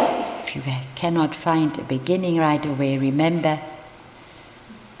 If you cannot find a beginning right away, remember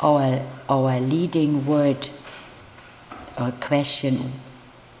our leading word or question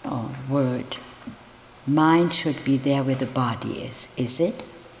or word. Mind should be there where the body is. Is it?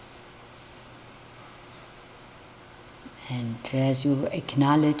 And as you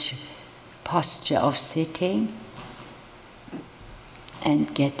acknowledge posture of sitting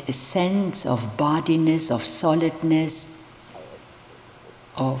and get a sense of bodiness, of solidness,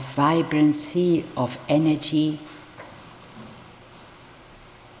 of vibrancy, of energy,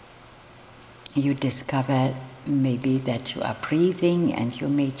 you discover maybe that you are breathing, and you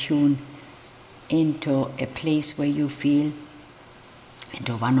may tune into a place where you feel,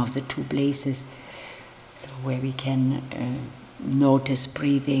 into one of the two places where we can notice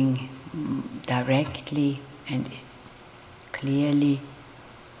breathing directly and clearly,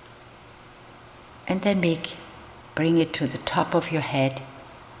 and then bring it to the top of your head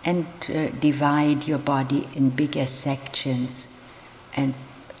and divide your body in bigger sections and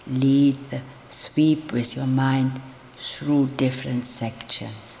lead the sweep with your mind through different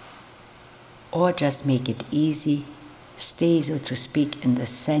sections. Or just make it easy, stay, so to speak, in the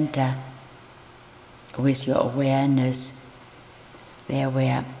center with your awareness, there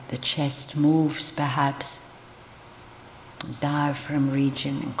where the chest moves perhaps, diaphragm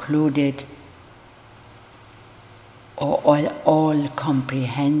region included, or all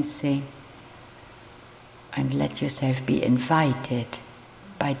comprehending, and let yourself be invited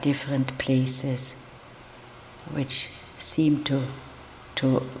by different places which seem to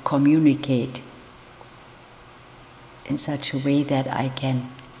communicate in such a way that I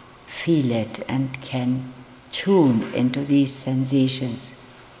can feel it and can tune into these sensations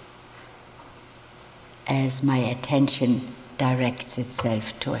as my attention directs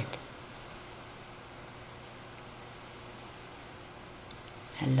itself to it.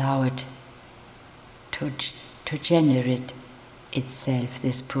 Allow it to generate itself,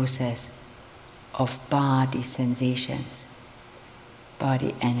 this process of body sensations,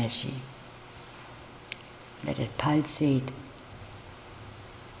 body energy. Let it pulsate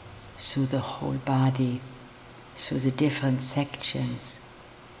through the whole body, through the different sections,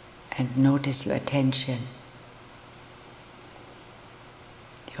 and notice your attention,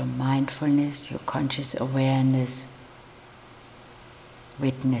 your mindfulness, your conscious awareness,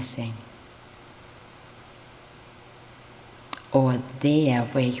 witnessing, or there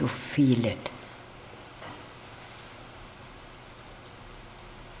where you feel it.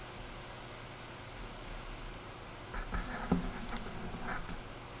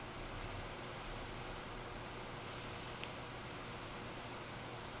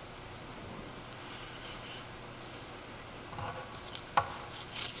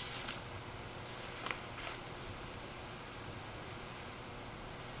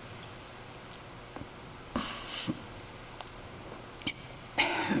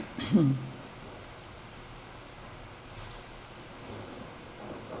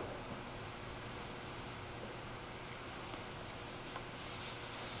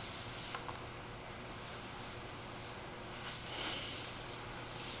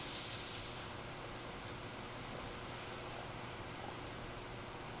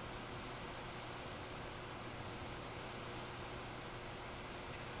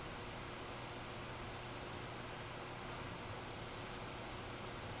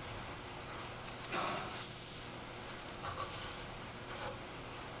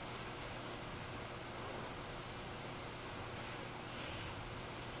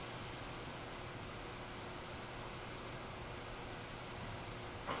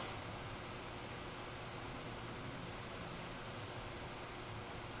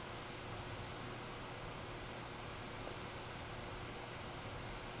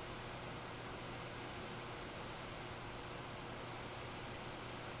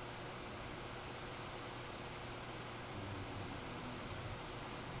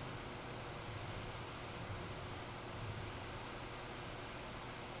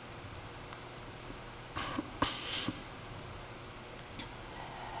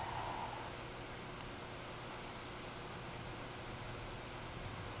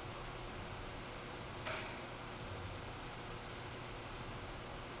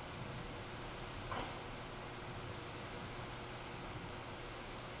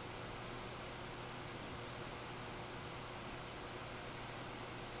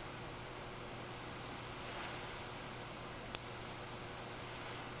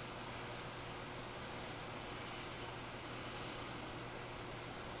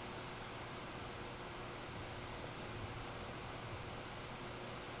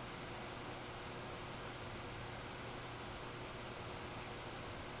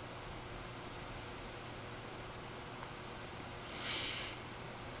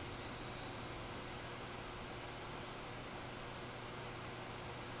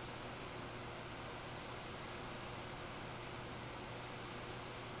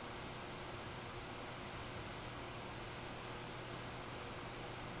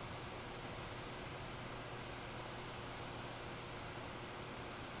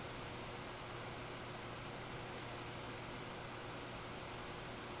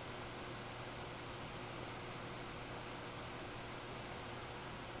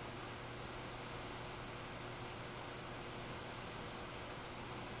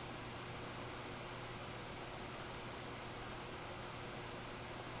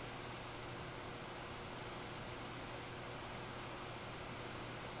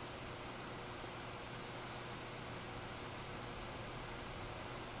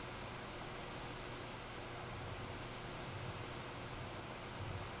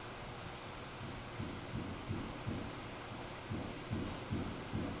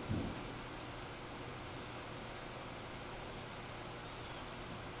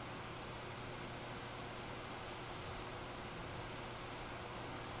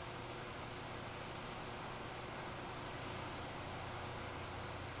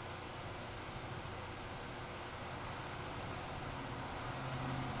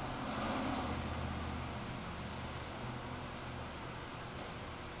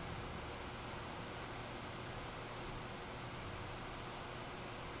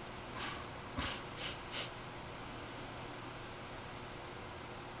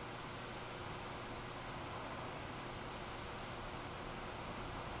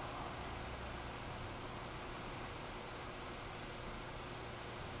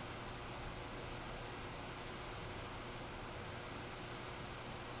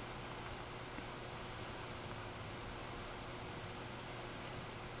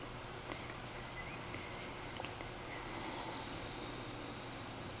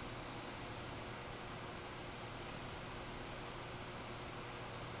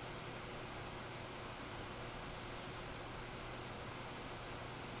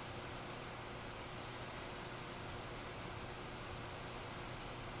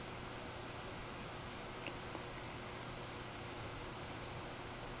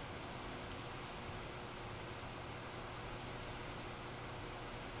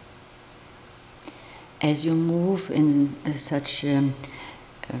 as you move in such a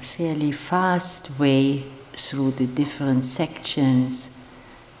fairly fast way through the different sections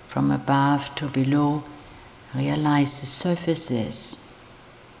from above to below, realize the surfaces,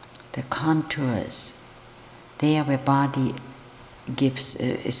 the contours, there where body gives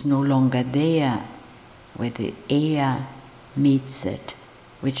is no longer there, where the air meets it,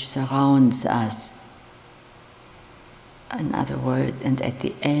 which surrounds us. In other words, and at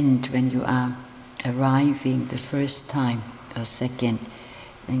the end, when you are arriving the first time or second,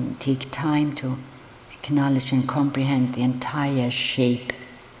 then take time to acknowledge and comprehend the entire shape.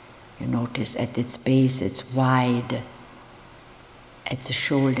 You notice at its base it's wide, at the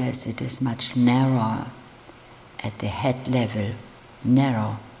shoulders it is much narrower, at the head level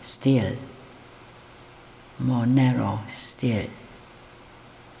narrow still, more narrow still.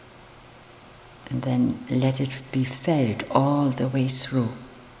 And then let it be felt all the way through.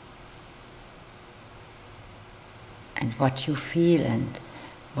 And what you feel and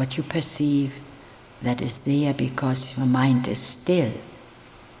what you perceive, that is there because your mind is still.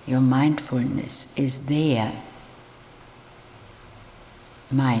 Your mindfulness is there.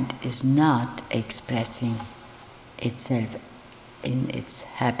 Mind is not expressing itself in its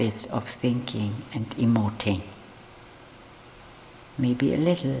habits of thinking and emoting. Maybe a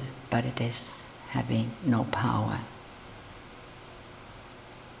little, but it is having no power.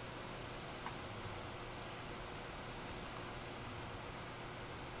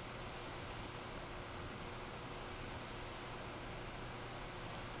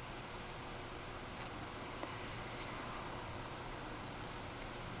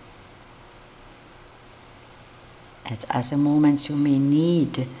 At other moments you may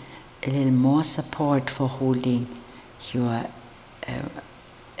need a little more support for holding your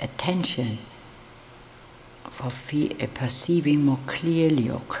attention, for perceiving more clearly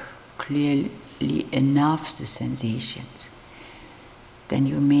or clearly enough the sensations. Then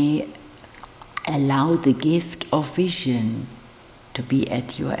you may allow the gift of vision to be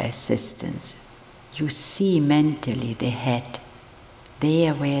at your assistance. You see mentally the head,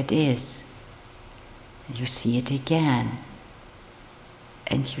 there where it is. You see it again,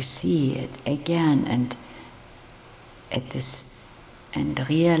 and you see it again, and and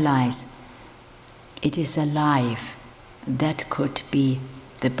realize it is alive. That could be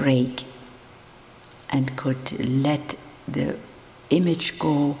the break, and could let the image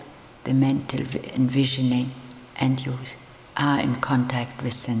go, the mental envisioning, and you are in contact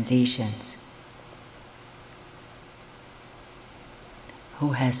with sensations.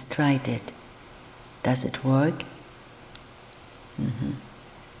 Who has tried it? Does it work? Mm-hmm.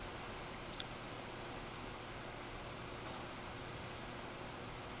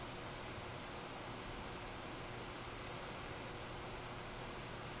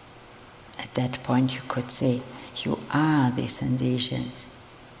 At that point you could say, you are the sensations.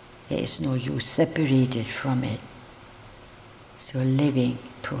 There is no you separated from it. It's your living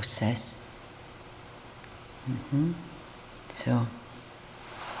process. Mm-hmm. So,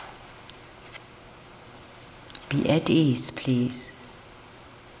 be at ease, please.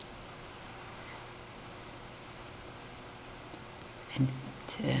 And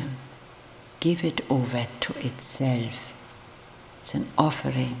give it over to itself. It's an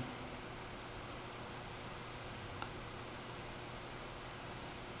offering.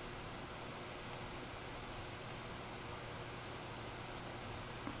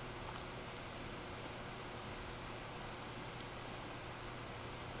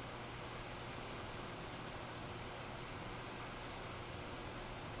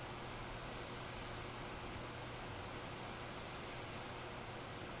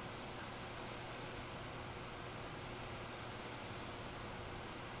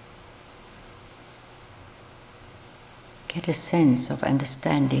 Get a sense of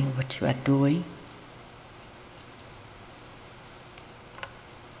understanding what you are doing.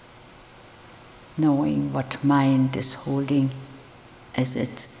 Knowing what mind is holding as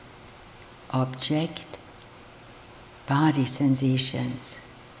its object, body sensations.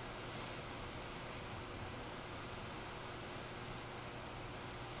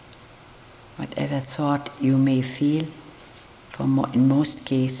 Whatever thought you may feel, in most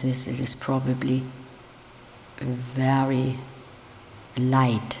cases it is probably very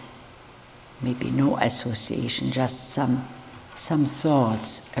light, maybe no association, just some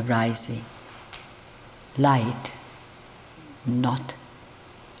thoughts arising. Light, not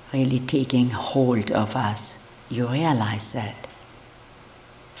really taking hold of us. You realize that.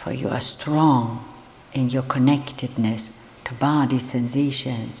 For you are strong in your connectedness to body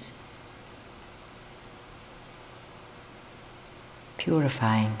sensations,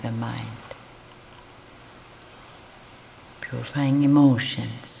 purifying the mind. purifying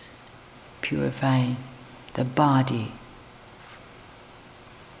emotions, purifying the body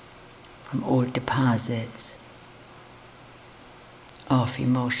from old deposits of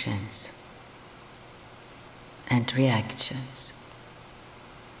emotions and reactions.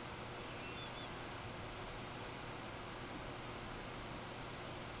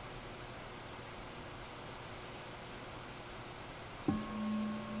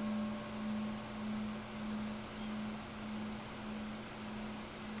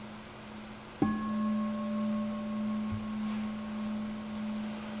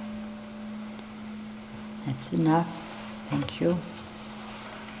 That's enough. Thank you.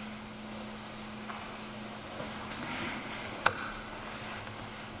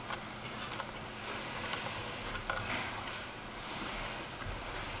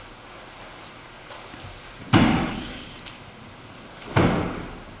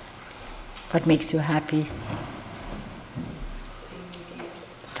 What makes you happy?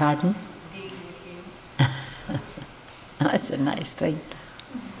 Pardon? Being with you. That's a nice thing.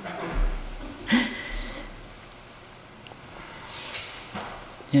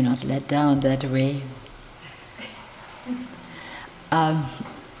 You're not let down that way.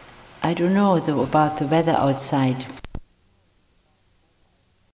 I don't know about the weather outside.